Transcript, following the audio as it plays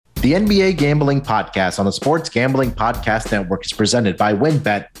The NBA Gambling Podcast on the Sports Gambling Podcast Network is presented by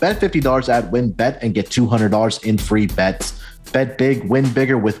WynnBET. Bet $50 at WynnBET and get $200 in free bets. Bet big, win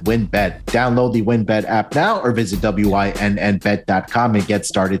bigger with WynnBET. Download the WynnBET app now or visit wynnbet.com and get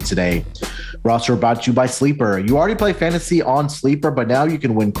started today. We're also brought to you by Sleeper. You already play fantasy on Sleeper, but now you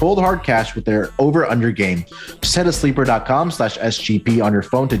can win cold hard cash with their over-under game. Just head to sleeper.com/SGP on your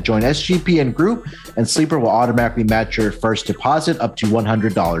phone to join SGP and group, and Sleeper will automatically match your first deposit up to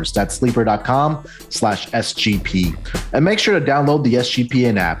 $100. That's sleeper.com/SGP. And make sure to download the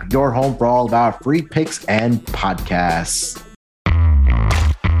SGPN app, your home for all of our free picks and podcasts.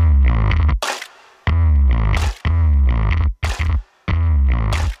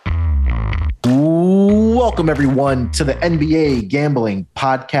 Welcome, everyone, to the NBA Gambling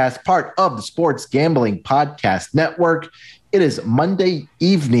Podcast, part of the Sports Gambling Podcast Network. It is Monday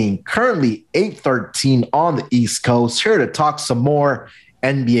evening, currently 8:13 on the East Coast, here to talk some more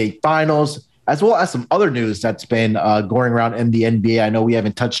NBA Finals, as well as some other news that's been going around in the NBA. I know we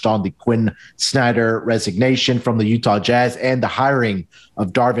haven't touched on the Quinn Snyder resignation from the Utah Jazz and the hiring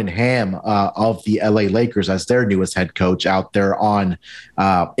of Darvin Ham of the LA Lakers as their newest head coach out there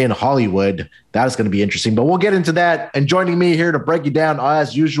in Hollywood. That is going to be interesting, but we'll get into that. And joining me here to break you down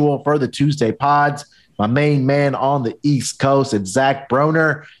as usual for the Tuesday pods, my main man on the East Coast, it's Zach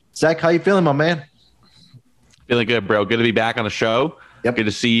Broner. Zach, how you feeling, my man? Feeling good, bro. Good to be back on the show. Yep. Good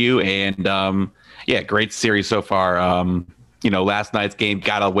to see you. And great series so far. Last night's game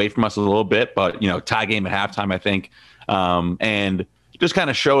got away from us a little bit, but tie game at halftime, I think. And just kind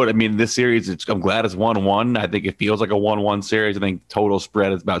of showed, this series, I'm glad it's 1-1. I think it feels like a 1-1 series. I think total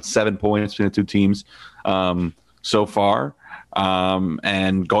spread is about 7 points between the two teams so far.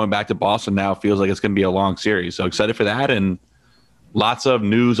 And going back to Boston now feels like it's going to be a long series. So excited for that. And lots of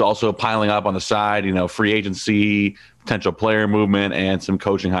news also piling up on the side, free agency, potential player movement, and some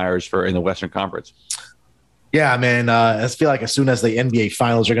coaching hires in the Western Conference. Yeah, man. I feel like as soon as the NBA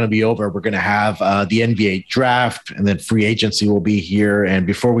Finals are going to be over, we're going to have the NBA draft, and then free agency will be here. And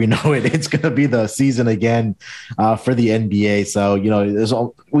before we know it, it's going to be the season again for the NBA. So,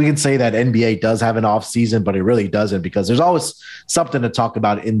 we can say that NBA does have an off season, but it really doesn't, because there's always something to talk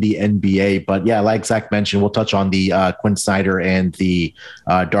about in the NBA. But yeah, like Zach mentioned, we'll touch on the Quinn Snyder and the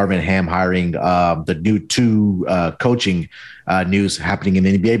Darvin Ham hiring, the new two coaching news happening in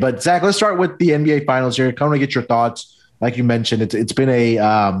the NBA. But Zach, let's start with the NBA Finals here. Kind of get your thoughts. Like you mentioned, it's been a,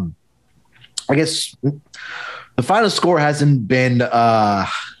 I guess the final score hasn't been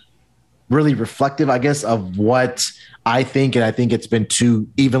really reflective, I guess, of what I think. And I think it's been two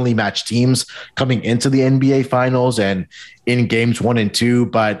evenly matched teams coming into the NBA Finals and in games 1 and 2.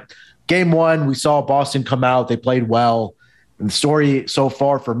 But game 1, we saw Boston come out. They played well. And the story so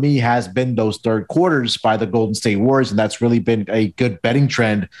far for me has been those third quarters by the Golden State Warriors, and that's really been a good betting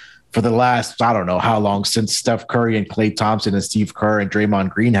trend for the last, I don't know how long, since Steph Curry and Klay Thompson and Steve Kerr and Draymond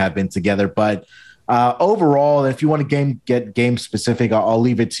Green have been together. But overall, if you want to get game specific, I'll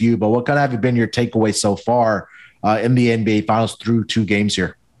leave it to you. But what kind of have been your takeaway so far in the NBA Finals through 2 games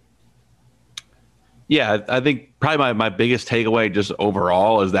here? Yeah, I think probably my biggest takeaway just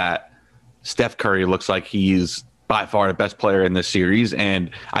overall is that Steph Curry looks like he's by far the best player in this series.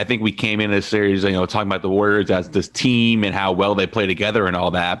 And I think we came into this series, talking about the Warriors as this team and how well they play together and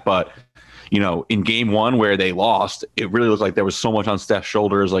all that. But, in game 1 where they lost, it really looked like there was so much on Steph's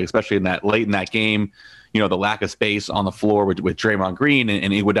shoulders, like especially late in that game, the lack of space on the floor with Draymond Green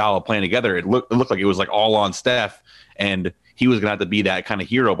and Iguodala playing together. It looked like it was like all on Steph, and he was going to have to be that kind of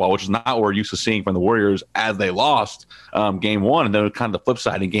hero ball, which is not what we're used to seeing from the Warriors as they lost game 1. And then kind of the flip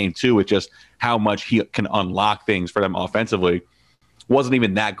side in game 2, with just how much he can unlock things for them offensively. Wasn't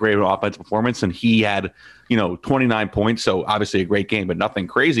even that great of an offensive performance. And he had, 29 points. So obviously a great game, but nothing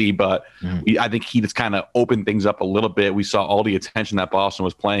crazy. But I think he just kind of opened things up a little bit. We saw all the attention that Boston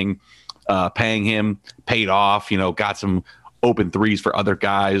was paying him, paid off, got some open threes for other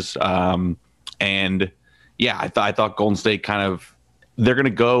guys. And yeah, I thought Golden State they're going to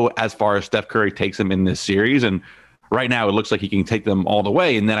go as far as Steph Curry takes them in this series. And right now it looks like he can take them all the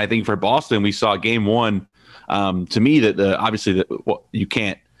way. And then I think for Boston, we saw game 1, to me, that obviously you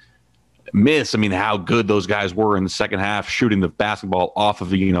can't miss, how good those guys were in the second half, shooting the basketball off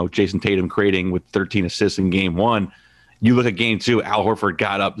of Jason Tatum creating with 13 assists in game 1. You look at game 2, Al Horford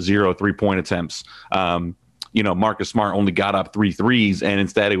got up 0 3-point attempts. Marcus Smart only got up 3 threes, and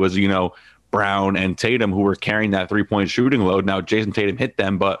instead it was, Brown and Tatum who were carrying that 3-point shooting load. Now Jason Tatum hit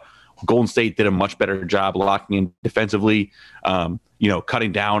them, but Golden State did a much better job locking in defensively,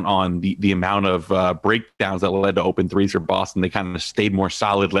 cutting down on the amount of breakdowns that led to open threes for Boston. They kind of stayed more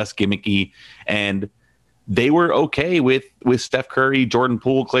solid, less gimmicky. And they were okay with Steph Curry, Jordan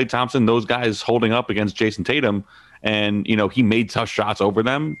Poole, Klay Thompson, those guys holding up against Jason Tatum. And, he made tough shots over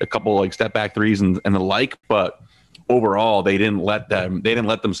them, a couple like step back threes and the like. But overall, they didn't let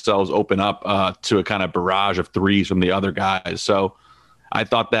themselves open up to a kind of barrage of threes from the other guys. So I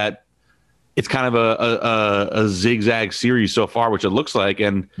thought that it's kind of a zigzag series so far, which it looks like.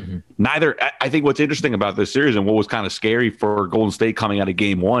 And I think what's interesting about this series and what was kind of scary for Golden State coming out of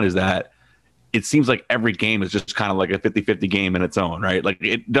game one is that it seems like every game is just kind of like a 50-50 game in its own, right? Like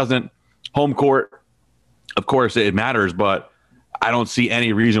it doesn't home court. Of course it matters, but I don't see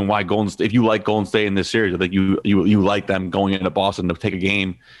any reason why Golden State, if you like Golden State in this series, I think you like them going into Boston to take a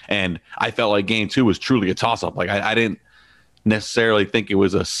game. And I felt like game two was truly a toss up. Like I didn't necessarily think it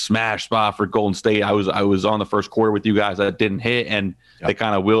was a smash spot for Golden State. I was on the first quarter with you guys that didn't hit, and they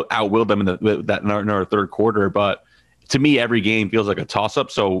kind of outwilled them in our third quarter. But to me, every game feels like a toss-up.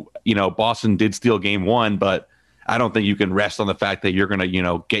 So, Boston did steal game one, but I don't think you can rest on the fact that you're going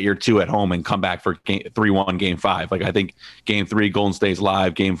to, get your two at home and come back for 3-1 game five. Like I think game three, Golden State's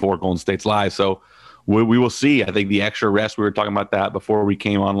live. Game four, Golden State's live. So we will see. I think the extra rest, we were talking about that before we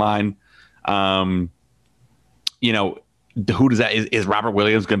came online. Who does that is Robert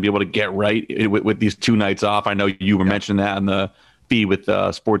Williams going to be able to get right with these 2 nights off? I know you were mentioning that in the feed with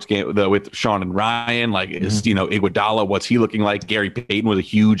sports game with Sean and Ryan. Like is Iguodala, what's he looking like? Gary Payton was a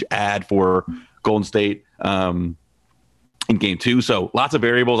huge ad for Golden State in game two. So lots of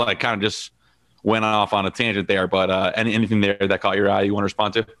variables. I kind of just went off on a tangent there, but anything there that caught your eye you want to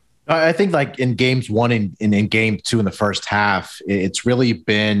respond to? I think like in games one and in game two in the first half, it's really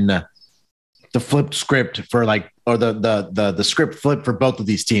been the flipped script for the script flipped for both of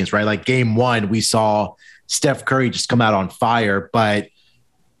these teams, right? Like game one, we saw Steph Curry just come out on fire, but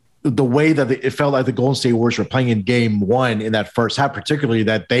the way that it felt like the Golden State Warriors were playing in game one in that first half, particularly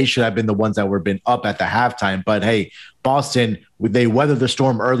that they should have been the ones that were been up at the halftime. But hey, Boston, they weathered the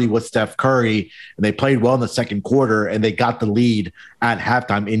storm early with Steph Curry and they played well in the second quarter and they got the lead at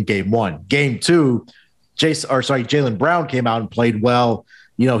halftime in game one. Game two, Jaylen Brown came out and played well.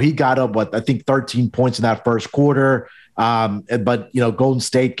 He got up, 13 points in that first quarter. But Golden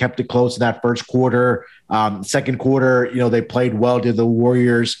State kept it close in that first quarter. Second quarter, they played well to the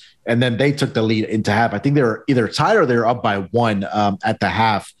Warriors, and then they took the lead into half. I think they were either tied or they were up by one at the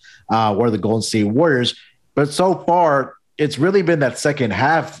half, were the Golden State Warriors. But so far, it's really been that second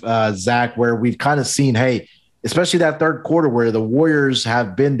half, Zach, where we've kind of seen, hey, especially that third quarter where the Warriors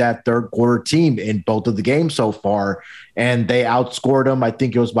have been that third quarter team in both of the games so far. And they outscored them. I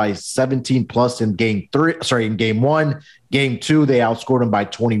think it was by 17 plus in game one. Game two, they outscored them by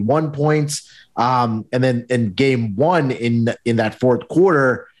 21 points. And then in game one in that fourth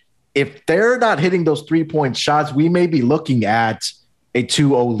quarter, if they're not hitting those 3-point shots, we may be looking at a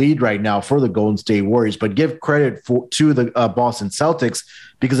 2-0 lead right now for the Golden State Warriors, but give credit to the Boston Celtics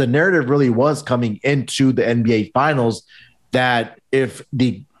because the narrative really was coming into the NBA Finals that if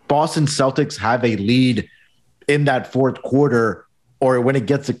the Boston Celtics have a lead in that fourth quarter or when it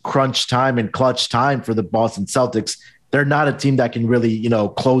gets to crunch time and clutch time for the Boston Celtics, they're not a team that can really,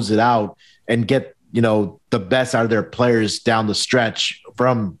 close it out and get, the best out of their players down the stretch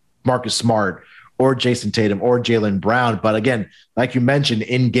from Marcus Smart or Jason Tatum or Jaylen Brown. But again, like you mentioned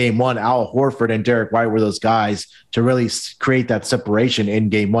in game one, Al Horford and Derek White were those guys to really create that separation in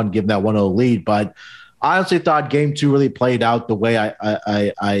game one, give that 1-0 lead. But I honestly thought game two really played out the way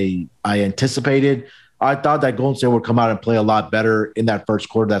I anticipated. I thought that Golden State would come out and play a lot better in that first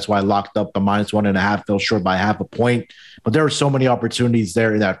quarter. That's why I locked up the -1.5, fell short by half a point. But there were so many opportunities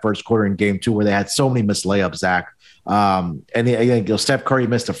there in that first quarter in game two where they had so many missed layups, Zach. And Steph Curry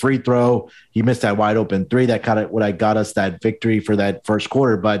missed a free throw. He missed that wide open three that kind of got us that victory for that first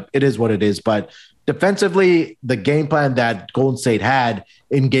quarter, but it is what it is. But defensively, the game plan that Golden State had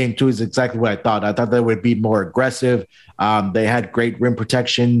in game two is exactly what I thought. I thought they would be more aggressive. They had great rim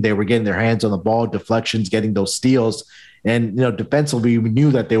protection. They were getting their hands on the ball, deflections, getting those steals. And, defensively, we knew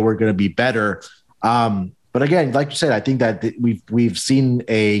that they were going to be better. But again, like you said, I think that we've seen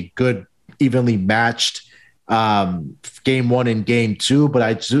a good, evenly matched game one and game two, but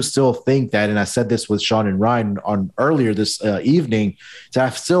I do still think that, and I said this with Sean and Ryan on earlier this evening, so I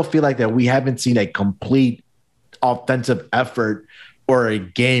still feel like that we haven't seen a complete offensive effort or a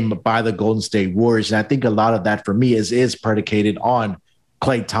game by the Golden State Warriors. And I think a lot of that for me is predicated on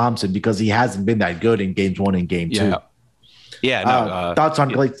Klay Thompson because he hasn't been that good in games one and game two. Yeah. Thoughts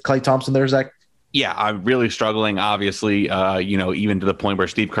on Klay Thompson there, Zach? Yeah, I'm really struggling, obviously, even to the point where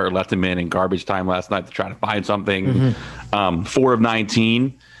Steve Kerr left him in garbage time last night to try to find something. 4 of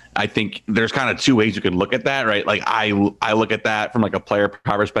 19. I think there's kind of two ways you could look at that, right? Like I look at that from like a player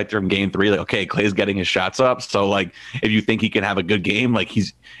power perspective from game 3, like, okay, Clay's getting his shots up. So like, if you think he can have a good game, like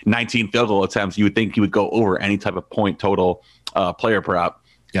he's 19 field goal attempts, you would think he would go over any type of point total player prop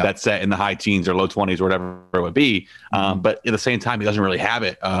that's set in the high teens or low 20s or whatever it would be. But at the same time, he doesn't really have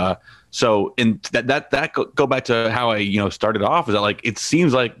it. So in that go back to how I, started off, is that like, it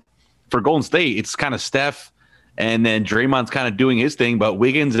seems like for Golden State, it's kind of Steph, and then Draymond's kind of doing his thing, but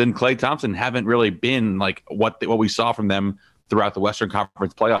Wiggins and Klay Thompson haven't really been like what we saw from them throughout the Western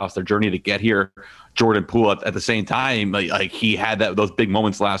Conference playoffs, their journey to get here. Jordan Poole at the same time, like he had those big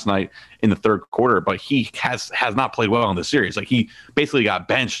moments last night in the third quarter, but he has not played well in the series. Like he basically got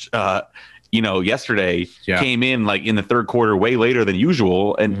benched, yesterday, came in like in the third quarter way later than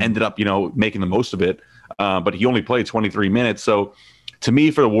usual and ended up, making the most of it. But he only played 23 minutes. So to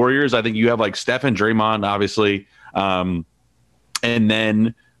me, for the Warriors, I think you have like Steph and Draymond, obviously. And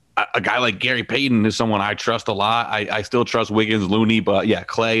then a guy like Gary Payton is someone I trust a lot. I still trust Wiggins, Looney, but yeah,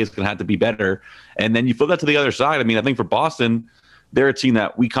 Klay is going to have to be better. And then you flip that to the other side. I mean, I think for Boston, they're a team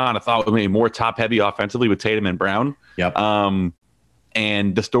that we kind of thought would be more top heavy offensively with Tatum and Brown. Yep.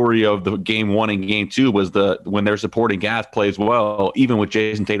 And the story of the game 1 and game 2 was when their supporting cast plays well, even with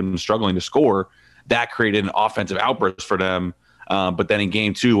Jason Tatum struggling to score, that created an offensive outburst for them. But then in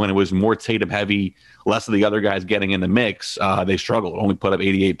game 2, when it was more Tatum heavy, less of the other guys getting in the mix, they struggled. Only put up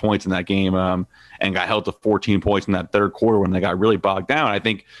 88 points in that game and got held to 14 points in that third quarter when they got really bogged down. I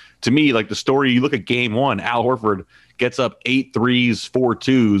think, to me, like the story, you look at game 1, Al Horford gets up 8 threes, 4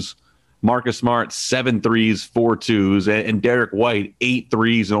 twos. Marcus Smart, 7 threes, 4 twos. And Derek White, 8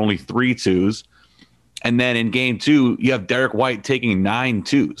 threes and only 3 twos. And then in game 2, you have Derek White taking 9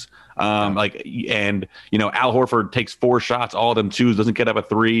 twos. Al Horford takes 4 shots, all of them twos, doesn't get up a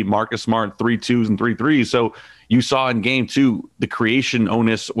 3. Marcus Smart, 3 twos and 3 threes. So you saw in game 2, the creation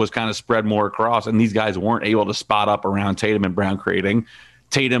onus was kind of spread more across, and these guys weren't able to spot up around Tatum and Brown creating.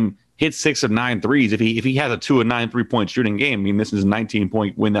 Tatum hit 6 of 9 threes. If he has a 2 of 9 3-point shooting game, I mean, this is a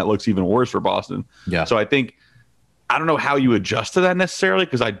 19-point win that looks even worse for Boston. Yeah. So I don't know how you adjust to that necessarily,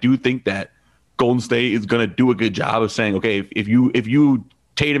 because I do think that Golden State is going to do a good job of saying, okay, if you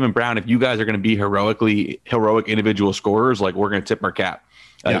Tatum and Brown, if you guys are going to be heroic individual scorers, like we're going to tip our cap.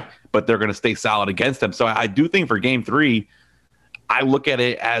 But they're going to stay solid against them. So I do think for game 3, I look at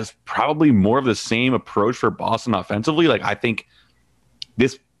it as probably more of the same approach for Boston offensively. Like I think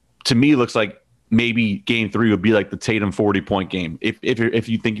this, to me, looks like maybe game 3 would be like the Tatum 40-point game. If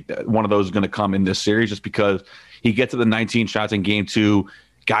you think that one of those is going to come in this series, just because he gets to the 19 shots in game 2,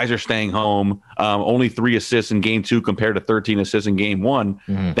 guys are staying home. Only 3 assists in game 2 compared to 13 assists in game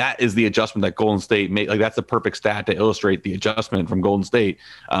 1. That is the adjustment that Golden State made. Like that's the perfect stat to illustrate the adjustment from Golden State.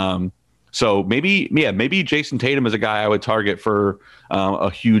 So maybe Jason Tatum is a guy I would target for a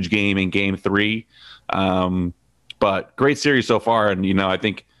huge game in game 3. But great series so far, and I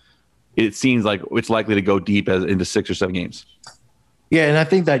think it seems like it's likely to go deep into 6 or 7 games. Yeah, and I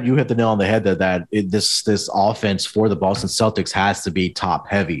think that you hit the nail on the head that this offense for the Boston Celtics has to be top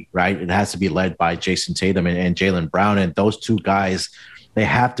heavy, right? It has to be led by Jason Tatum and Jaylen Brown, and those two guys, they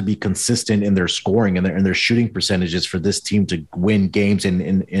have to be consistent in their scoring and their shooting percentages for this team to win games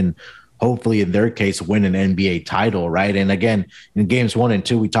and hopefully in their case win an NBA title, right? And again, in games 1 and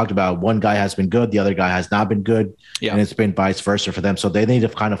 2, we talked about one guy has been good, the other guy has not been good, and it's been vice versa for them. So they need to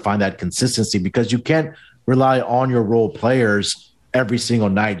kind of find that consistency, because you can't rely on your role players every single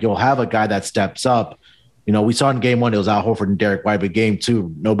night. You'll have a guy that steps up. We saw in game 1, it was Al Horford and Derek White, but game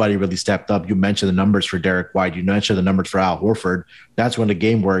 2, nobody really stepped up. You mentioned the numbers for Derek White. You mentioned the numbers for Al Horford. That's when the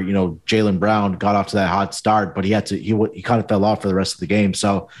game where, Jaylen Brown got off to that hot start, but he kind of fell off for the rest of the game.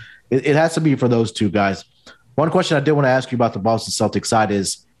 So it has to be for those two guys. One question I did want to ask you about the Boston Celtics side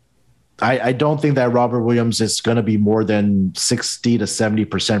is, I don't think that Robert Williams is going to be more than 60 to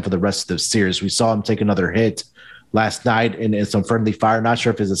 70% for the rest of the series. We saw him take another hit last night in some friendly fire. Not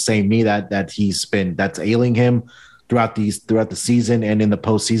sure if it's the same knee that's ailing him throughout the season and in the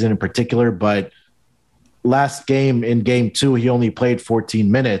postseason in particular. But last game, in game 2, he only played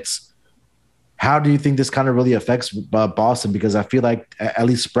 14 minutes. How do you think this kind of really affects Boston? Because I feel like, at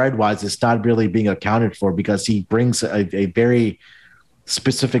least spread wise, it's not really being accounted for, because he brings a very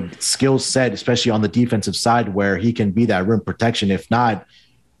specific skill set, especially on the defensive side, where he can be that rim protection. If not,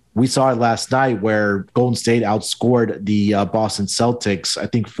 we saw it last night where Golden State outscored the Boston Celtics, I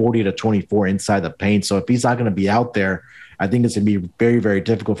think 40-24 inside the paint. So if he's not going to be out there, I think it's going to be very, very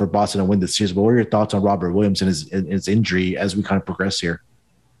difficult for Boston to win this series. But what are your thoughts on Robert Williams and his injury as we kind of progress here?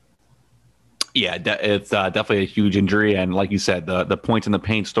 Yeah, it's definitely a huge injury. And like you said, the points in the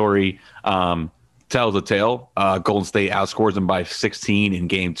paint story, tells a tale. Golden State outscores them by 16 in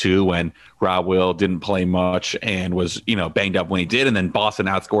game 2 when Rob Will didn't play much and was, banged up when he did. And then Boston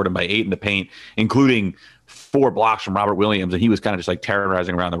outscored him by 8 in the paint, including 4 blocks from Robert Williams. And he was kind of just like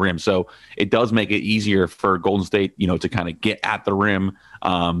terrorizing around the rim. So it does make it easier for Golden State, to kind of get at the rim.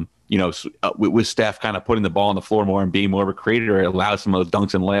 With Steph kind of putting the ball on the floor more and being more of a creator, it allows some of those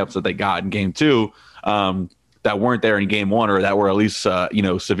dunks and layups that they got in game 2. That weren't there in game 1, or that were at least,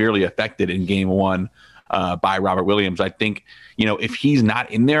 severely affected in game 1 by Robert Williams. I think, if he's not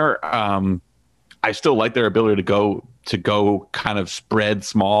in there, I still like their ability to go kind of spread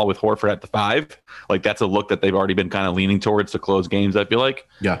small with Horford at the 5. Like that's a look that they've already been kind of leaning towards to close games, I feel like.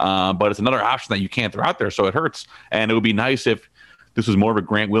 Yeah. But it's another option that you can't throw out there, so it hurts. And it would be nice if this was more of a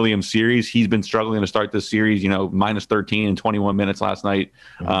Grant Williams series. He's been struggling to start this series, minus 13 in 21 minutes last night.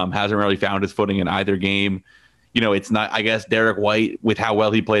 Hasn't really found his footing in either game. It's not, I guess, Derek White with how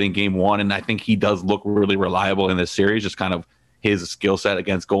well he played in game 1. And I think he does look really reliable in this series, just kind of his skill set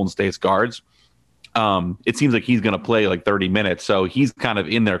against Golden State's guards. It seems like he's going to play like 30 minutes. So he's kind of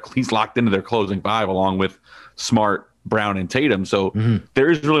in there. He's locked into their closing 5 along with Smart, Brown, and Tatum. So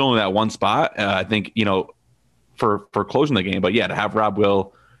there is really only that one spot, I think, for closing the game. But yeah, to have Rob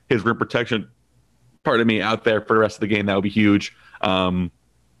Will, his rim protection, out there for the rest of the game, that would be huge. And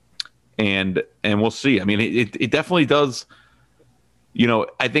we'll see. I mean, it definitely does.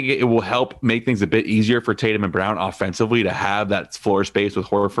 I think it will help make things a bit easier for Tatum and Brown offensively to have that floor space with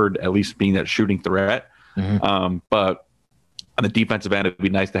Horford at least being that shooting threat. But on the defensive end, it'd be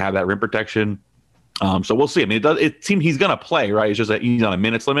nice to have that rim protection. So we'll see. I mean, it seems he's going to play, right? It's just that he's on a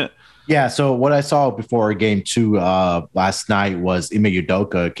minutes limit. Yeah. So what I saw before game 2 last night was Ime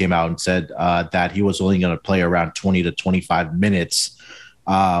Udoka came out and said that he was only going to play around 20 to 25 minutes.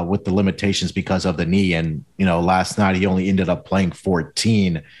 With the limitations because of the knee. And, last night he only ended up playing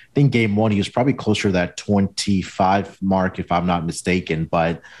 14. I think game 1, he was probably closer to that 25 mark, if I'm not mistaken.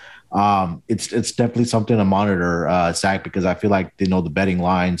 But it's definitely something to monitor, Zach, because I feel like, the betting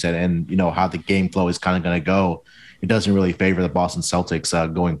lines and how the game flow is kind of going to go. It doesn't really favor the Boston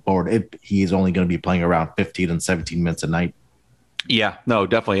Celtics going forward. He's only going to be playing around 15 and 17 minutes a night. Yeah, no,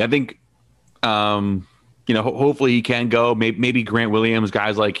 definitely. I think, hopefully he can go. Maybe Grant Williams,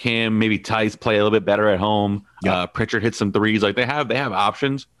 guys like him, maybe Tice play a little bit better at home. Yeah. Pritchard hit some threes. Like they have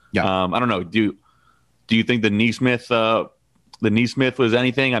options. Yeah. I don't know. Do you think the Neesmith was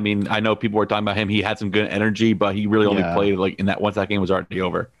anything? I mean, I know people were talking about him. He had some good energy, but he really only played like in that once that game was already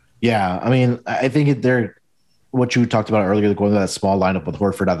over. Yeah. I mean, I think what you talked about earlier, going to that small lineup with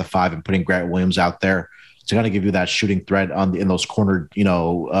Horford at the 5 and putting Grant Williams out there to kind of give you that shooting threat in those corner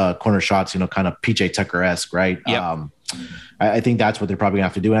shots, kind of PJ Tucker-esque, right? Yep. I think that's what they're probably gonna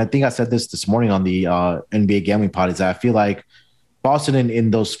have to do. And I think I said this morning on the NBA Gambling Pod is that I feel like Boston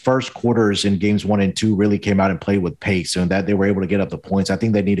in those first quarters in games 1 and 2 really came out and played with pace and that they were able to get up the points. I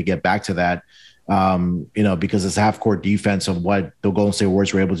think they need to get back to that, because it's half-court defense of what the Golden State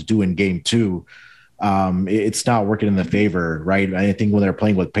Warriors were able to do in game 2. It's not working in the favor, right? I think when they're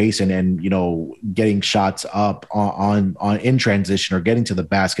playing with pace and getting shots up on in transition or getting to the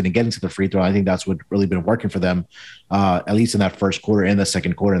basket and getting to the free throw, I think that's what really been working for them, at least in that first quarter and the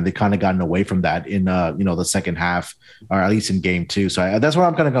second quarter. And they kind of gotten away from that in the second half, or at least in game 2. So that's what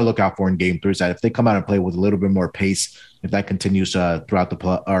I'm kind of going to look out for in game 3. Is that if they come out and play with a little bit more pace, if that continues throughout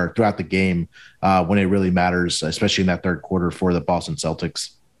the game when it really matters, especially in that third quarter for the Boston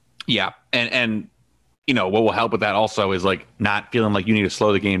Celtics. Yeah, and. What will help with that also is like not feeling like you need to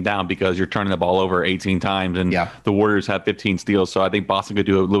slow the game down because you're turning the ball over 18 times and the Warriors have 15 steals. So I think Boston could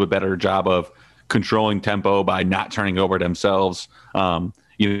do a little bit better job of controlling tempo by not turning over themselves, getting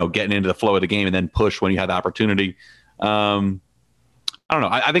into the flow of the game and then push when you have the opportunity. I don't know.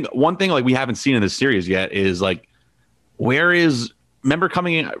 I think one thing like we haven't seen in this series yet is like, remember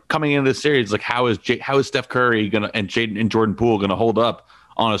coming into this series, like how is Steph Curry and Jordan Poole going to hold up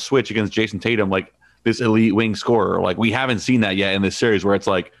on a switch against Jason Tatum? Like, this elite wing scorer. Like we haven't seen that yet in this series where it's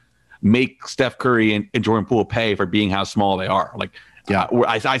like make Steph Curry and Jordan Poole pay for being how small they are. Like,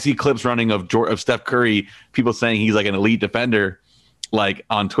 I see clips running of Steph Curry, people saying he's like an elite defender, like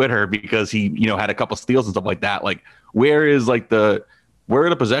on Twitter because he, had a couple steals and stuff like that. Like where are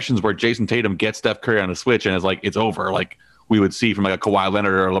the possessions where Jason Tatum gets Steph Curry on a switch and it's like, it's over. Like we would see from like a Kawhi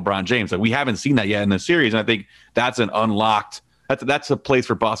Leonard or LeBron James. Like we haven't seen that yet in this series. And I think that's an unlocked, that's a place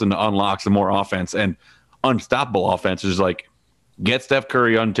for Boston to unlock some more offense and unstoppable offense is like get Steph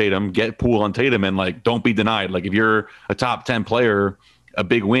Curry on Tatum, get Poole on Tatum, and like don't be denied. Like if you're a top 10 player, a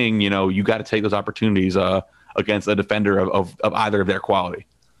big wing, you got to take those opportunities against a defender of either of their quality.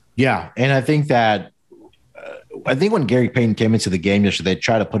 Yeah, and I think that I think when Gary Payton came into the game yesterday, they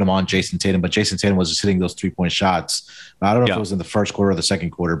tried to put him on Jason Tatum, but Jason Tatum was just hitting those 3-point shots. I don't know if it was in the first quarter or the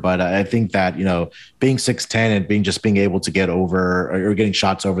second quarter, but I think that, being 6'10" and being able to get over or getting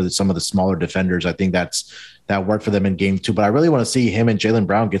shots over some of the smaller defenders, I think that worked for them in game 2. But I really want to see him and Jaylen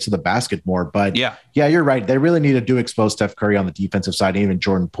Brown get to the basket more. But yeah, you're right. They really need to expose Steph Curry on the defensive side, and even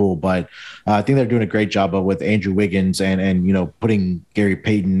Jordan Poole. But I think they're doing a great job with Andrew Wiggins and putting Gary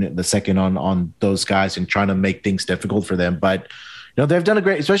Payton the second on those guys and trying to make things difficult for them. But they've done a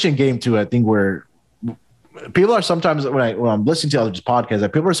great, especially in game 2. I think where people are sometimes when I'm listening to other podcasts,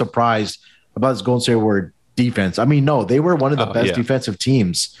 people are surprised about this Golden State Warriors defense. I mean, no, they were one of the best defensive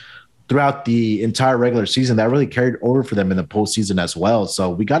teams throughout the entire regular season. That really carried over for them in the postseason as well. So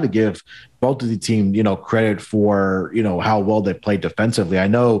we got to give both of the team, credit for, how well they played defensively. I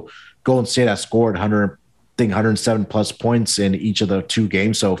know Golden State has scored 107 plus points in each of the 2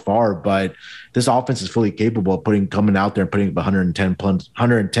 games so far, but this offense is fully capable of coming out there and putting up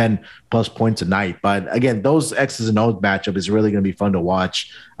 110 plus points a night. But again, those X's and O's matchup is really going to be fun to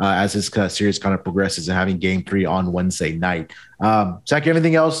watch as this series kind of progresses and having game 3 on Wednesday night. Zach,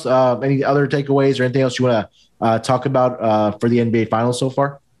 anything else, any other takeaways or anything else you want to talk about for the NBA Finals so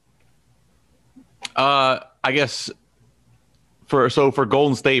far? I guess for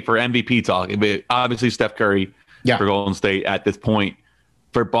Golden State, for MVP talk, obviously Steph Curry for Golden State at this point.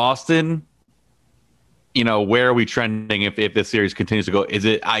 For Boston, where are we trending if this series continues to go? Is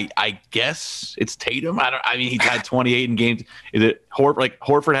it I guess it's Tatum? He's had 28 in games. Is it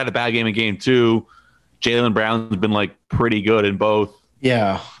Horford had a bad game in game 2. Jaylen Brown's been pretty good in both.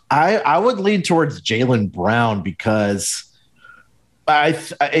 Yeah, I would lean towards Jaylen Brown because I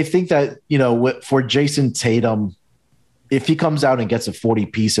think that for Jason Tatum, if he comes out and gets a 40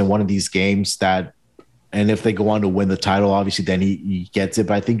 piece in one of these games, and if they go on to win the title, obviously then he gets it.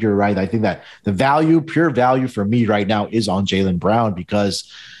 But I think you're right. I think that the pure value for me right now is on Jaylen Brown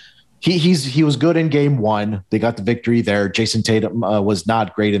because he was good in game 1. They got the victory there. Jason Tatum was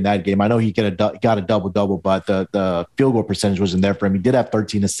not great in that game. I know he got a double-double, but the field goal percentage wasn't there for him. He did have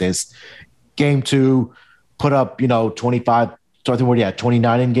 13 assists. Game 2, put up 25. So I think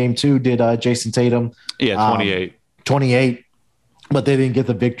 29 in game 2 did Jason Tatum. Yeah, 28, but they didn't get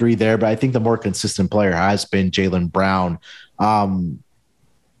the victory there. But I think the more consistent player has been Jaylen Brown. I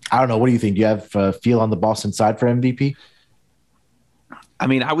don't know. What do you think? Do you have a feel on the Boston side for MVP?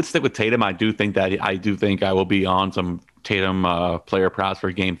 I would stick with Tatum. I do think I will be on some Tatum player props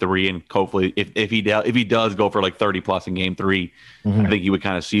for game 3, and hopefully if he does go for 30 plus in game 3, I think he would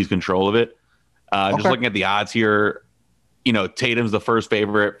kind of seize control of it. Just looking at the odds here, Tatum's the first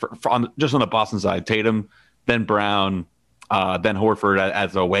favorite just on the Boston side. Tatum, then Brown, then Horford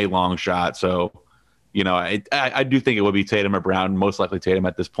as a way long shot. So, I do think it would be Tatum or Brown, most likely Tatum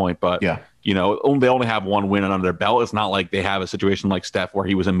at this point. But, they only have one win under their belt. It's not like they have a situation like Steph where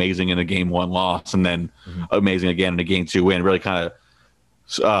he was amazing in a game 1 loss and then amazing again in a game 2 win. Really kind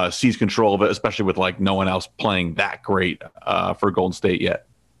of seize control of it, especially with no one else playing that great for Golden State yet.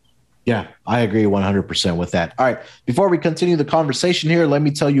 Yeah, I agree 100% with that. All right, before we continue the conversation here, let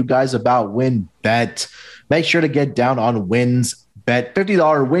me tell you guys about WynnBET. Make sure to get down on Wynn's Bet.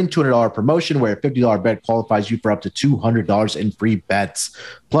 $50 win, $200 promotion where a $50 bet qualifies you for up to $200 in free bets.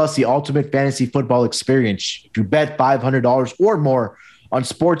 Plus the ultimate fantasy football experience. If you bet $500 or more on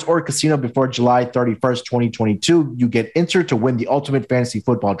sports or casino before July 31st, 2022, you get entered to win the ultimate fantasy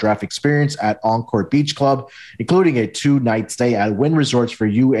football draft experience at Encore Beach Club, including a 2-night stay at Wynn Resorts for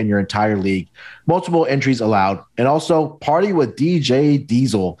you and your entire league. Multiple entries allowed. And also party with DJ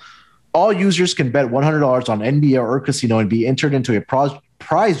Diesel. All users can bet $100 on NBA or casino and be entered into a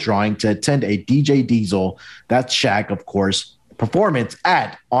prize drawing to attend a DJ Diesel, that's Shaq, of course, performance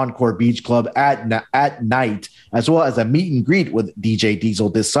at Encore Beach Club at night, as well as a meet and greet with DJ Diesel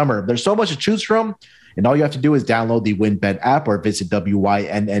this summer. There's so much to choose from, and all you have to do is download the WynnBET app or visit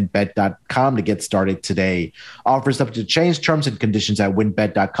wynnbet.com to get started today. Offers subject to change, terms and conditions at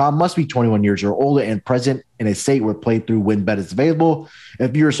wynnbet.com. Must be 21 years or older and present in a state where playthrough WynnBET is available.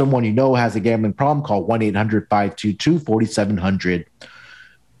 If you or someone you know has a gambling problem, call 1-800-522-4700.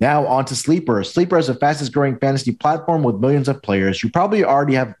 Now on to Sleeper. Sleeper is the fastest growing fantasy platform with millions of players. You probably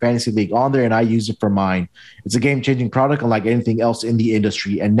already have a fantasy league on there, and I use it for mine. It's a game-changing product unlike anything else in the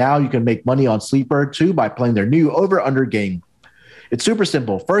industry. And now you can make money on Sleeper too by playing their new over-under game. It's super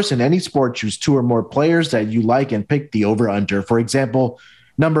simple. First, in any sport, choose 2 or more players that you like and pick the over-under. For example,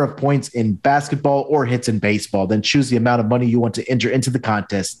 number of points in basketball or hits in baseball. Then choose the amount of money you want to enter into the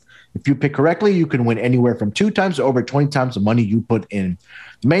contest. If you pick correctly, you can win anywhere from 2 times to over 20 times the money you put in.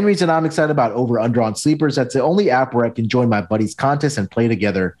 The main reason I'm excited about Over Under on Sleeper is that's the only app where I can join my buddies' contests and play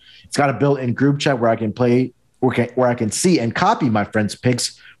together. It's got a built-in group chat where I can play where I can see and copy my friends'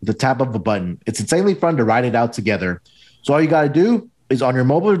 picks with the tap of a button. It's insanely fun to write it out together. So all you got to do is on your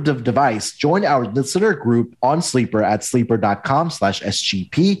mobile device, join our listener group on Sleeper at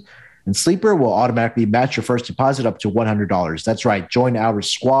sleeper.com/SGP. And Sleeper will automatically match your first deposit up to $100. That's right. Join our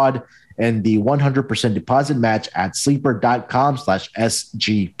squad and the 100% deposit match at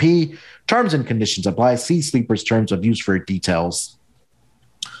sleeper.com/SGP. Terms and conditions apply. See Sleeper's terms of use for details.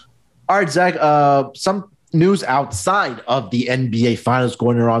 All right, Zach, some news outside of the NBA Finals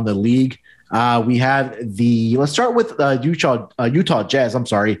going around the league. We have let's start with Utah Jazz. I'm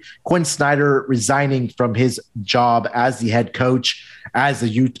sorry. Quinn Snyder resigning from his job as the head coach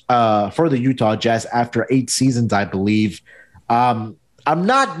for the Utah Jazz after 8 seasons, I believe. I'm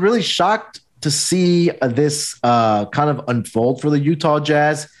not really shocked to see this kind of unfold for the Utah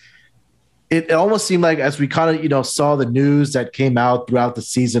Jazz. It almost seemed like as we kind of, saw the news that came out throughout the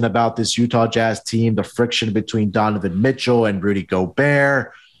season about this Utah Jazz team, the friction between Donovan Mitchell and Rudy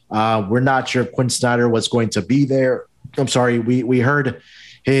Gobert. We're not sure if Quinn Snyder was going to be there. I'm sorry. We heard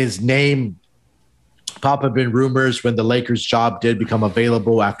his name pop up in rumors when the Lakers job did become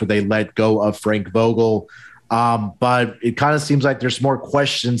available after they let go of Frank Vogel. But it kind of seems like there's more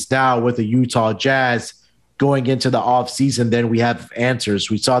questions now with the Utah Jazz going into the offseason than we have answers.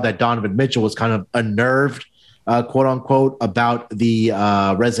 We saw that Donovan Mitchell was kind of unnerved, quote unquote, about the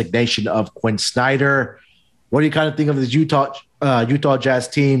resignation of Quinn Snyder. What do you kind of think of this Utah Jazz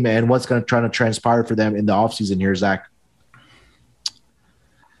team and what's going to try to transpire for them in the offseason here, Zach?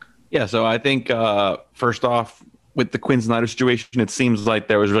 Yeah, so I think first off, with the Quinn Snyder situation, it seems like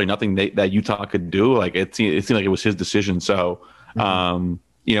there was really nothing that Utah could do. Like it seemed like it was his decision. So,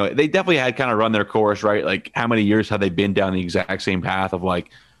 they definitely had kind of run their course, right? Like how many years have they been down the exact same path of like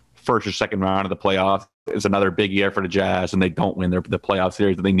first or second round of the playoffs? It's another big year for the Jazz, and they don't win the playoff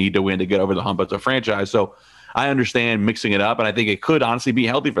series that they need to win to get over the hump as a franchise. So I understand mixing it up, and I think it could honestly be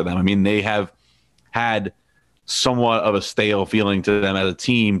healthy for them. I mean, they have had somewhat of a stale feeling to them as a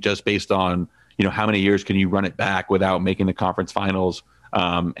team just based on, how many years can you run it back without making the conference finals?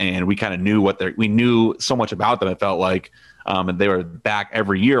 And we kind of knew we knew so much about them. It felt like, and they were back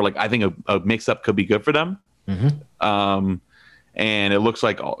every year. Like I think a mix-up could be good for them. Mm-hmm. And it looks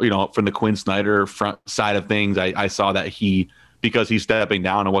like, from the Quinn Snyder front side of things, I saw that because he's stepping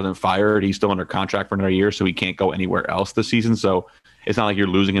down and wasn't fired, he's still under contract for another year, so he can't go anywhere else this season. So it's not like you're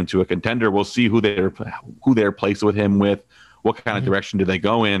losing him to a contender. We'll see who they're placed with him with, what kind of direction do they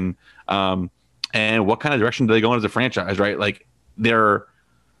go in, and what kind of direction do they go in as a franchise, right? Like there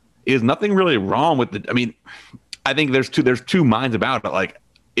is nothing really wrong with I think there's two minds about it. Like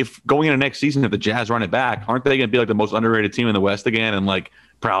if going into next season, if the Jazz run it back, aren't they going to be like the most underrated team in the West again and like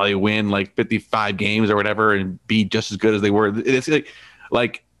probably win like 55 games or whatever and be just as good as they were? It's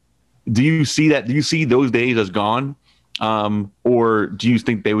like do you see that? Do you see those days as gone? Or do you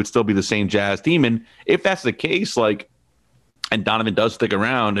think they would still be the same Jazz team? And if that's the case, like, and Donovan does stick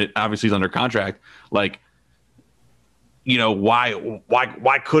around, obviously he's under contract, like,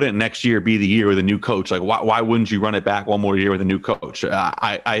 why couldn't next year be the year with a new coach? Like, why wouldn't you run it back one more year with a new coach?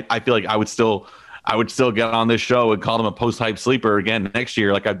 I feel like I would still get on this show and call them a post-hype sleeper again next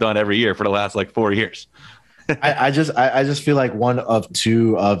year, like I've done every year for the last like 4 years. I just feel like one of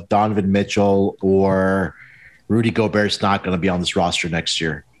two of Donovan Mitchell or Rudy Gobert's not going to be on this roster next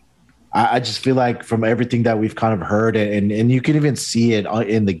year. I just feel like from everything that we've kind of heard, and you can even see it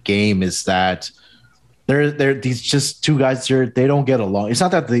in the game, is that they're these just two guys here. They don't get along. It's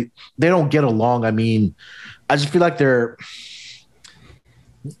not that they don't get along. I mean, I just feel like there's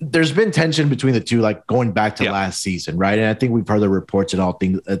been tension between the two, like going back to last season, right? And I think we've heard the reports and all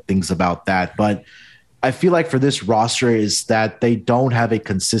things about that. But I feel like for this roster is that they don't have a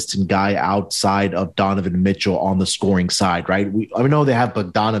consistent guy outside of Donovan Mitchell on the scoring side, right? I know they have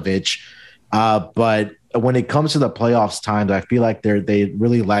Bogdanovich, but when it comes to the playoffs times, I feel like they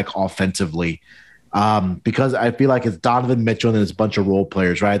really lack offensively, because I feel like it's Donovan Mitchell and there's a bunch of role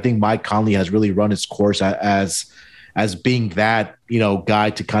players, right? I think Mike Conley has really run its course as being that, guy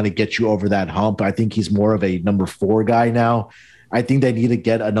to kind of get you over that hump. I think he's more of a number 4 guy now. I think they need to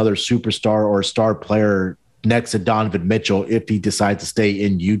get another superstar or star player next to Donovan Mitchell if he decides to stay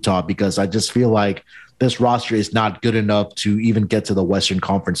in Utah, because I just feel like this roster is not good enough to even get to the Western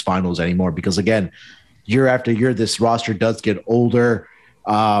Conference Finals anymore. Because again, year after year, this roster does get older.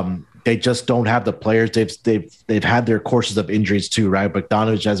 They just don't have the players. They've had their courses of injuries too, right? But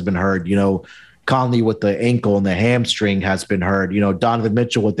Bogdanovich has been hurt. Conley with the ankle and the hamstring has been hurt. Donovan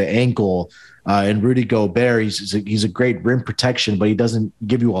Mitchell with the ankle. And Rudy Gobert, he's a great rim protection, but he doesn't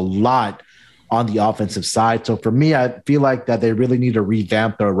give you a lot on the offensive side. So for me, I feel like that they really need to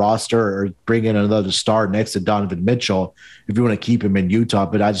revamp their roster or bring in another star next to Donovan Mitchell if you want to keep him in Utah.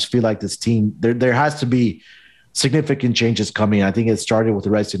 But I just feel like this team, there has to be significant changes coming. I think it started with the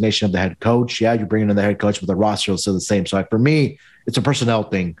resignation of the head coach. Yeah, you're bringing in the head coach, but the roster is still the same. So like, for me, it's a personnel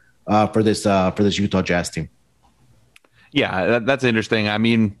thing for this Utah Jazz team. Yeah, that's interesting. I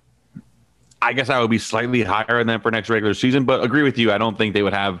mean, I guess I would be slightly higher than them for next regular season, but agree with you. I don't think they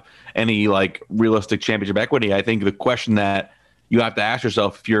would have any like realistic championship equity. I think the question that you have to ask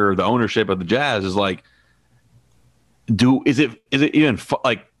yourself if you're the ownership of the Jazz is like, is it even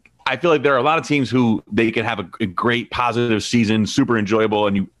like, I feel like there are a lot of teams who they can have a great positive season, super enjoyable,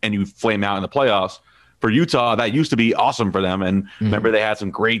 and you flame out in the playoffs. For Utah, that used to be awesome for them. And remember, they had some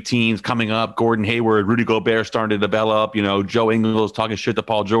great teams coming up. Gordon Hayward, Rudy Gobert starting to develop. You know, Joe Ingles talking shit to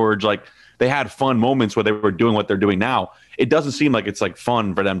Paul George. Like, they had fun moments where they were doing what they're doing now. It doesn't seem like it's like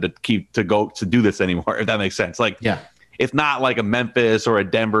fun for them to do this anymore, if that makes sense. Like, yeah, it's not like a Memphis or a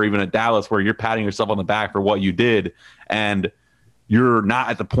Denver, even a Dallas, where you're patting yourself on the back for what you did, and you're not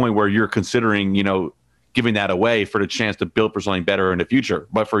at the point where you're considering, you know, giving that away for the chance to build for something better in the future.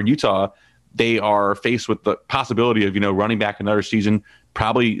 But for Utah, they are faced with the possibility of, you know, running back another season.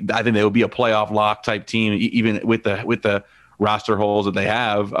 Probably, I think they will be a playoff lock type team, even with the roster holes that they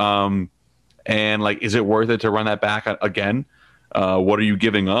have. And like, is it worth it to run that back again? What are you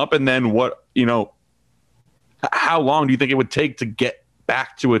giving up? And then what, you know, how long do you think it would take to get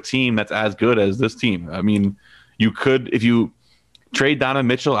back to a team that's as good as this team? I mean, you could, if you trade Donovan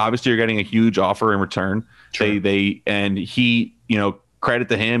Mitchell, obviously you're getting a huge offer in return. Sure. And he, you know, credit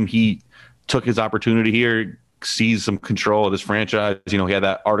to him, he took his opportunity here, seized some control of this franchise. You know, he had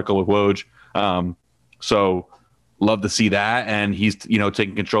that article with Woj. So love to see that. And he's, you know,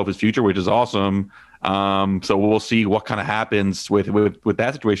 taking control of his future, which is awesome. So we'll see what kind of happens with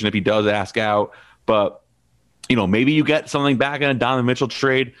that situation if he does ask out. But, you know, maybe you get something back in a Donovan Mitchell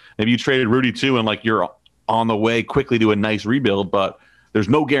trade. Maybe you traded Rudy too, and like you're on the way quickly to a nice rebuild, but there's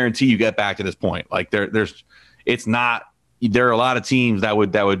no guarantee you get back to this point. Like there are a lot of teams that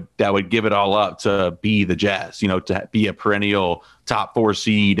would give it all up to be the Jazz, you know, to be a perennial top 4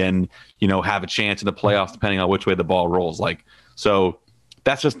 seed and, you know, have a chance in the playoffs depending on which way the ball rolls. Like, so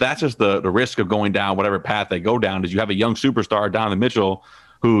that's just the risk of going down whatever path they go down, is you have a young superstar, Donovan Mitchell,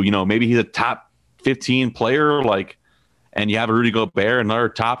 who, you know, maybe he's a top 15 player, like, and you have a Rudy Gobert, another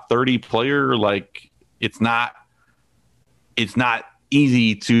top 30 player. Like, it's not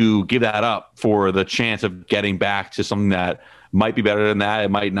easy to give that up for the chance of getting back to something that might be better than that. It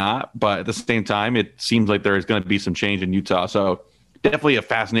might not, but at the same time, it seems like there's going to be some change in Utah. So definitely a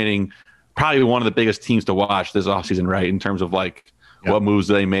fascinating, probably one of the biggest teams to watch this offseason, right? In terms of like, what moves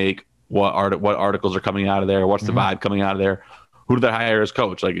do they make? What articles are coming out of there? What's the vibe coming out of there? Who do they hire as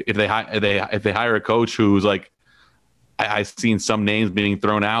coach? Like if they hire a coach who's like, I've seen some names being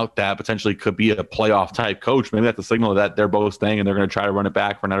thrown out that potentially could be a playoff type coach. Maybe that's a signal that they're both staying and they're going to try to run it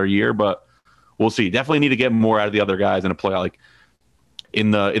back for another year, but we'll see. Definitely need to get more out of the other guys in a playoff. Like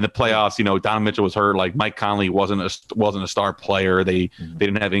in the playoffs, you know, Donovan Mitchell was hurt. Like Mike Conley wasn't a star player. They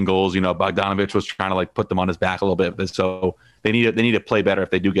didn't have Ingles. You know, Bogdanovich was trying to like put them on his back a little bit. So they need to play better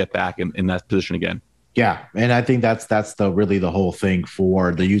if they do get back in that position again. Yeah, and I think that's really the whole thing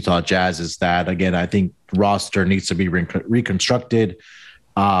for the Utah Jazz is that, again, I think roster needs to be reconstructed.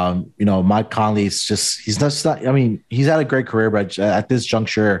 You know, Mike Conley's he's not. I mean, he's had a great career, but at this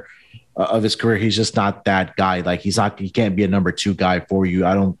juncture of his career, he's just not that guy. Like he can't be a number 2 guy for you.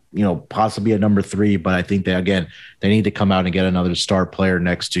 I don't, you know, possibly a number 3, but I think they need to come out and get another star player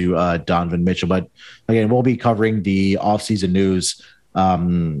next to Donovan Mitchell. But again, we'll be covering the offseason news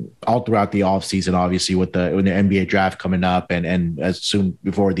all throughout the offseason, obviously with the NBA draft coming up and as soon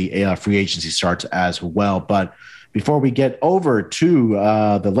before the free agency starts as well. But before we get over to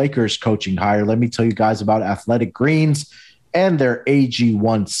the Lakers coaching hire, let me tell you guys about Athletic Greens and their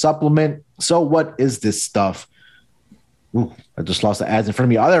AG1 supplement. So what is this stuff? Ooh, I just lost the ads in front of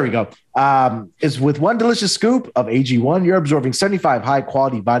me. Oh, there we go. It's with one delicious scoop of AG1, you're absorbing 75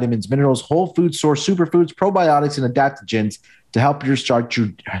 high-quality vitamins, minerals, whole food source superfoods, probiotics, and adaptogens to help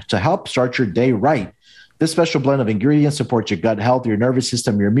start your day right. This special blend of ingredients supports your gut health, your nervous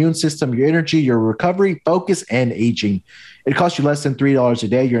system, your immune system, your energy, your recovery, focus, and aging. It costs you less than $3 a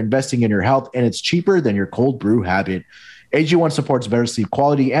day. You're investing in your health, and it's cheaper than your cold brew habit. AG1 supports better sleep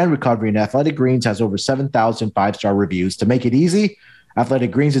quality and recovery, and Athletic Greens has over 7,000 5-star reviews. To make it easy,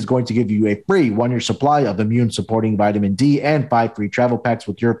 Athletic Greens is going to give you a free 1-year supply of immune-supporting vitamin D and 5 free travel packs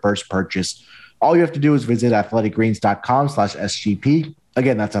with your first purchase. All you have to do is visit athleticgreens.com/SGP.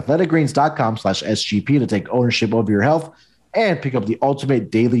 Again, that's athleticgreens.com/SGP to take ownership over your health and pick up the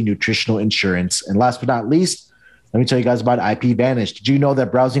ultimate daily nutritional insurance. And last but not least, let me tell you guys about IPVanish. Did you know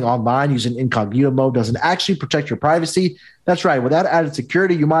that browsing online using incognito mode doesn't actually protect your privacy? That's right. Without added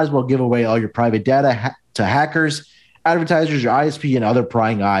security, you might as well give away all your private data to hackers, advertisers, your ISP, and other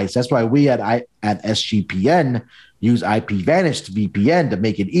prying eyes. That's why we at SGPN use IPVanish VPN to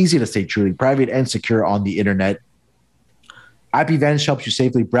make it easy to stay truly private and secure on the internet. IPVanish helps you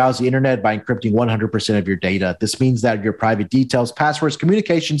safely browse the internet by encrypting 100% of your data. This means that your private details, passwords,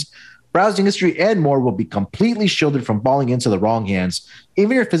 communications, browsing history, and more will be completely shielded from falling into the wrong hands.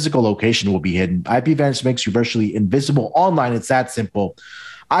 Even your physical location will be hidden. IPVanish makes you virtually invisible online. It's that simple.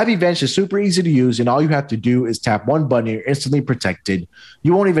 IPVanish is super easy to use, and all you have to do is tap one button and you're instantly protected.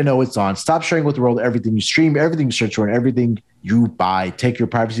 You won't even know it's on. Stop sharing with the world everything you stream, everything you search for, and everything you buy. Take your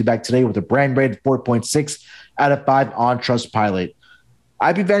privacy back today with a brand rated 4.6 out of 5 on Trustpilot.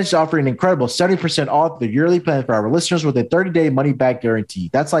 IPVanish is offering an incredible 70% off the yearly plan for our listeners with a 30-day money-back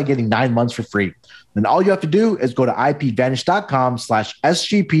guarantee. That's like getting 9 months for free. And all you have to do is go to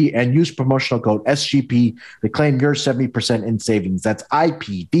ipvanish.com/SGP and use promotional code SGP to claim your 70% in savings. That's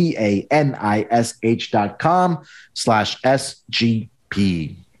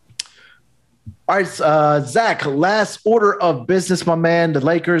ipvanish.com/SGP. All right, Zach, last order of business, my man. The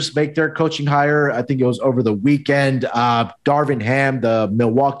Lakers make their coaching hire. I think it was over the weekend. Darvin Ham, the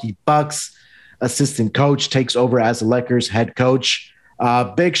Milwaukee Bucks assistant coach, takes over as the Lakers head coach.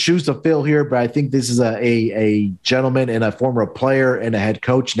 Big shoes to fill here, but I think this is a gentleman and a former player and a head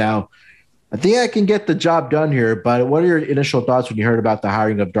coach now. I think I can get the job done here, but what are your initial thoughts when you heard about the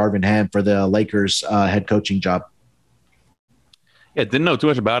hiring of Darvin Ham for the Lakers head coaching job? Yeah, didn't know too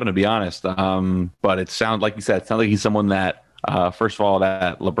much about him, to be honest. But it sounds like you said, it sounds like he's someone that, first of all,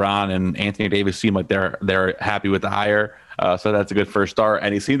 that LeBron and Anthony Davis seem like they're happy with the hire. So that's a good first start.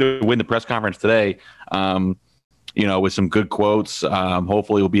 And he seemed to win the press conference today, with some good quotes.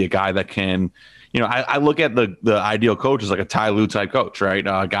 Hopefully, will be a guy that can, I look at the ideal coach as like a Ty Lue type coach, right?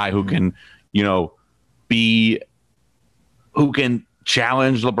 A guy who can, who can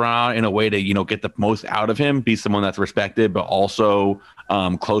challenge LeBron in a way to, get the most out of him, be someone that's respected, but also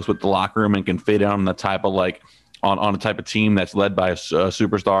close with the locker room and can fit on the type of on a type of team that's led by a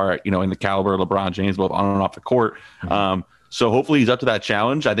superstar, in the caliber of LeBron James, both on and off the court. So hopefully he's up to that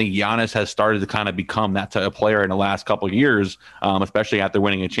challenge. I think Giannis has started to kind of become that type of player in the last couple of years, especially after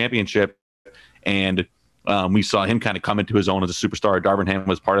winning a championship. And we saw him kind of come into his own as a superstar. Darvin Ham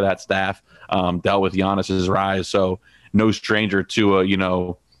was part of that staff, dealt with Giannis's rise. So no stranger to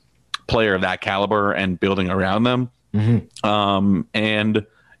a, player of that caliber and building around them. And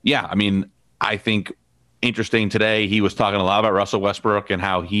yeah, I mean, I think interesting today, he was talking a lot about Russell Westbrook and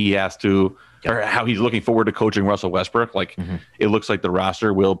how he has to, or how he's looking forward to coaching Russell Westbrook. It looks like the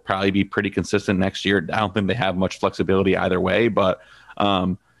roster will probably be pretty consistent next year. I don't think they have much flexibility either way, but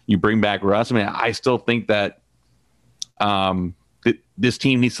you bring back Russ. I mean, I still think that this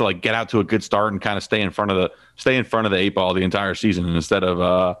team needs to get out to a good start and kind of stay in front of the 8 ball the entire season instead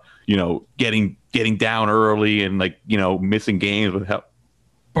of getting down early and missing games with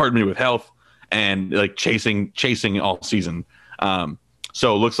with health and chasing all season.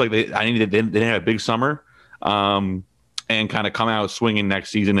 So it looks like they didn't have a big summer and kind of come out swinging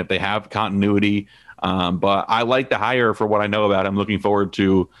next season if they have continuity. But I like the hire for what I know about him. Looking forward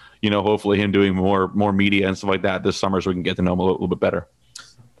to, hopefully him doing more media and stuff like that this summer so we can get to know him a little bit better.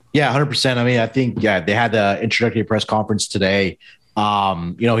 Yeah, 100%. I mean, I think, they had the introductory press conference today.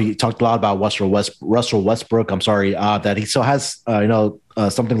 He talked a lot about Russell Westbrook. That he still has,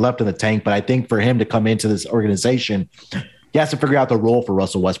 something left in the tank. But I think for him to come into this organization, he has to figure out the role for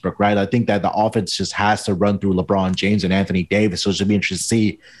Russell Westbrook, right? I think that the offense just has to run through LeBron James and Anthony Davis. So it's going to be interesting to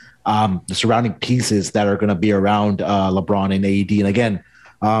see the surrounding pieces that are going to be around LeBron and AD. And again,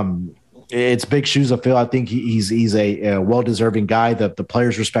 it's big shoes to fill. I think he's a well-deserving guy. The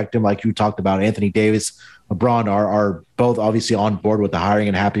players respect him, like you talked about. Anthony Davis, LeBron are both obviously on board with the hiring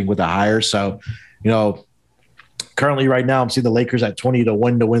and happy with the hire. So, currently right now I'm seeing the Lakers at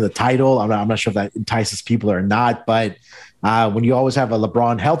 20-1 to win the title. I'm not sure if that entices people or not, but when you always have a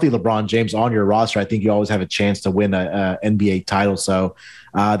healthy LeBron James on your roster, I think you always have a chance to win a NBA title. So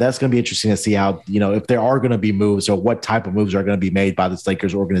that's going to be interesting to see how, if there are going to be moves or what type of moves are going to be made by this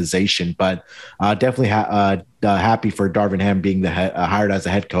Lakers organization. But definitely happy for Darvin Ham being hired as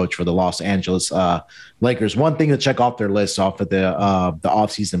a head coach for the Los Angeles Lakers. One thing to check off their list off of the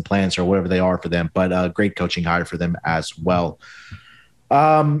offseason plans or whatever they are for them, but great coaching hire for them as well.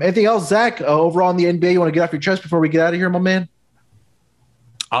 Anything else, Zach, overall in the NBA you want to get off your chest before we get out of here, my man?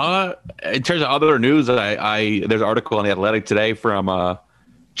 In terms of other news, there's an article on The Athletic today from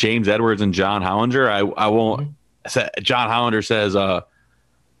James Edwards and John Hollinger. I won't John Hollander says,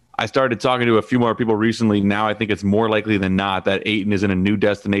 I started talking to a few more people recently. Now I think it's more likely than not that Ayton is in a new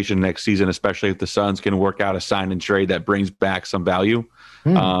destination next season, especially if the Suns can work out a sign and trade that brings back some value.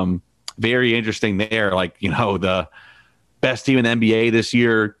 Very interesting there. Like, the best team in the NBA this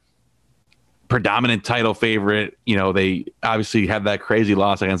year, predominant title favorite. They obviously had that crazy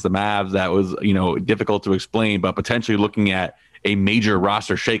loss against the Mavs. That was, difficult to explain, but potentially looking at a major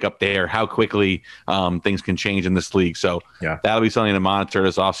roster shakeup there, how quickly things can change in this league. So that'll be something to monitor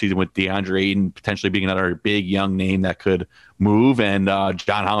this offseason with DeAndre Ayton potentially being another big young name that could move. And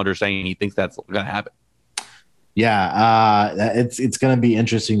John Hollander saying he thinks that's going to happen. Yeah, it's going to be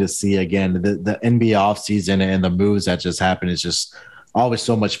interesting to see again. The NBA offseason and the moves that just happened is just always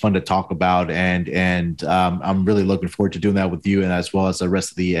so much fun to talk about. And I'm really looking forward to doing that with you and as well as the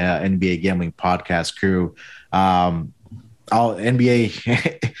rest of the NBA Gambling Podcast crew. All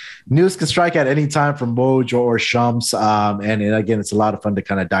NBA news can strike at any time from Woj or Shams. And again, it's a lot of fun to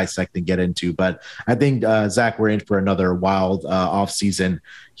kind of dissect and get into. But I think, Zach, we're in for another wild offseason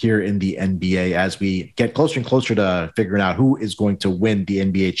here in the NBA as we get closer and closer to figuring out who is going to win the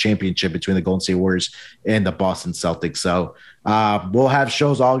NBA championship between the Golden State Warriors and the Boston Celtics. So we'll have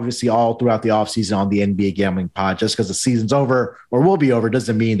shows obviously all throughout the offseason on the NBA Gambling Pod. Just because the season's over or will be over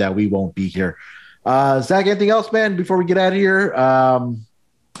doesn't mean that we won't be here. Zach, anything else, man, before we get out of here? And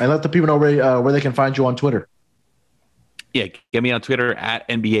let the people know where they can find you on Twitter. Yeah, get me on Twitter at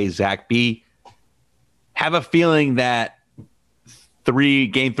NBA Zach B. Have a feeling that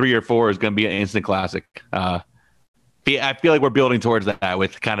game 3 or 4 is going to be an instant classic. I feel like we're building towards that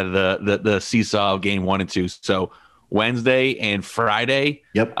with kind of the seesaw of game 1 and 2. So Wednesday and Friday.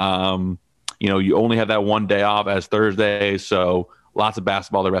 Yep. You only have that one day off as Thursday, so lots of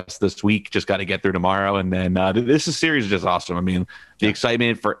basketball the rest of this week. Just got to get through tomorrow. And then this series is just awesome. I mean, the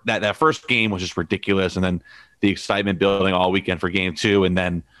excitement for that first game was just ridiculous. And then the excitement building all weekend for game 2. And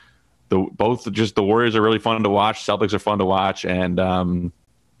then the Warriors are really fun to watch. Celtics are fun to watch. And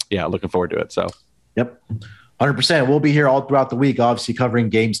looking forward to it. So, yep. 100%. We'll be here all throughout the week, obviously covering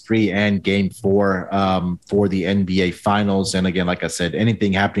games 3 and game 4 for the NBA finals. And again, like I said,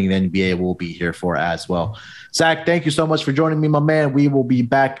 anything happening in the NBA we'll be here for as well. Zach, thank you so much for joining me, my man. We will be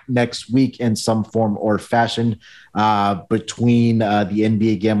back next week in some form or fashion between the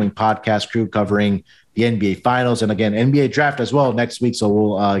NBA Gambling Podcast crew covering the NBA finals and again, NBA draft as well next week. So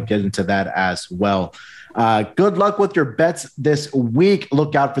we'll get into that as well. Good luck with your bets this week.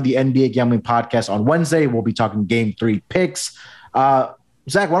 Look out for the NBA Gambling Podcast on Wednesday. We'll be talking game 3 picks. Zach,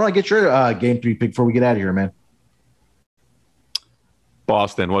 why don't I get your game 3 pick before we get out of here, man?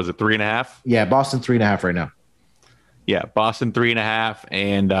 Boston, was it 3.5? Yeah, Boston 3.5 right now. Yeah, Boston 3.5,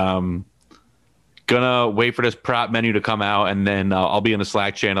 and gonna wait for this prop menu to come out, and then I'll be in the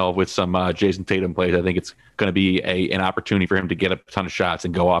Slack channel with some Jason Tatum plays. I think it's gonna be an opportunity for him to get a ton of shots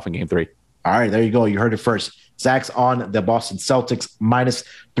and go off in game 3. All right, there you go. You heard it first. Zach's on the Boston Celtics minus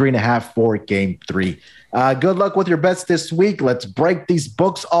 3.5 for game 3. Good luck with your bets this week. Let's break these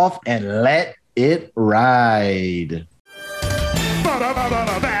books off and let it ride.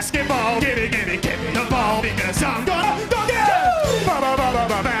 Basketball, give me the ball because I'm gonna